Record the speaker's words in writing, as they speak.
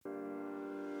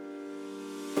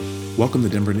Welcome to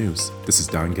Denver News. This is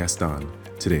Don Gaston.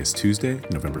 Today is Tuesday,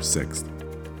 November 6th.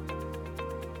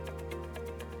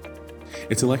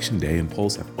 It's Election Day and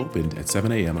polls have opened at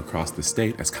 7 a.m. across the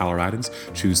state as Coloradans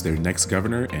choose their next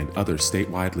governor and other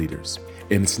statewide leaders.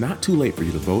 And it's not too late for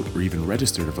you to vote or even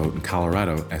register to vote in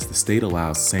Colorado as the state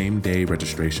allows same-day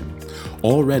registration.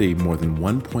 Already, more than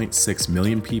 1.6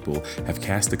 million people have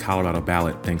cast a Colorado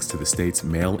ballot thanks to the state's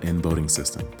mail-in voting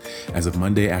system. As of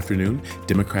Monday afternoon,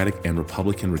 Democratic and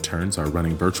Republican returns are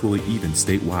running virtually even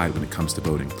statewide when it comes to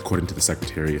voting, according to the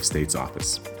Secretary of State's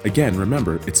office. Again,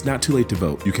 remember, it's not too late to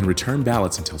vote. You can return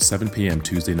ballots until 7 p.m.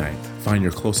 Tuesday night. Find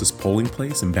your closest polling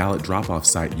place and ballot drop-off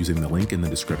site using the link in the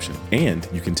description. And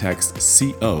you can text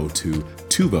CO to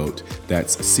vote.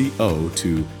 That's CO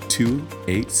to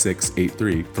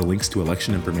 28683 for links to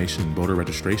election information and voter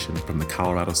registration from the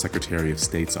Colorado Secretary of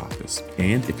State's office.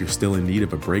 And if you're still in need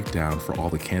of a breakdown for all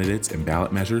the candidates and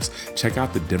ballot measures, check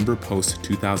out the Denver Post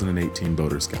 2018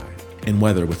 Voters Guide. And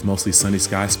weather, with mostly sunny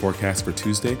skies forecast for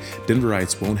Tuesday,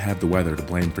 Denverites won't have the weather to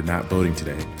blame for not voting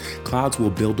today. Clouds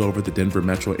will build over the Denver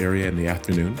metro area in the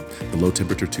afternoon. The low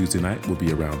temperature Tuesday night will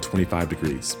be around 25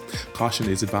 degrees. Caution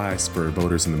is advised for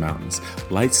voters in the mountains.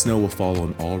 Light snow will fall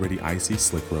on already icy,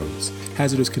 slick roads.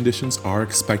 Hazardous conditions are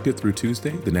expected through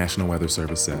Tuesday, the National Weather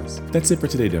Service says. That's it for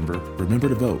today, Denver. Remember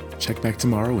to vote. Check back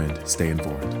tomorrow and stay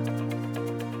informed.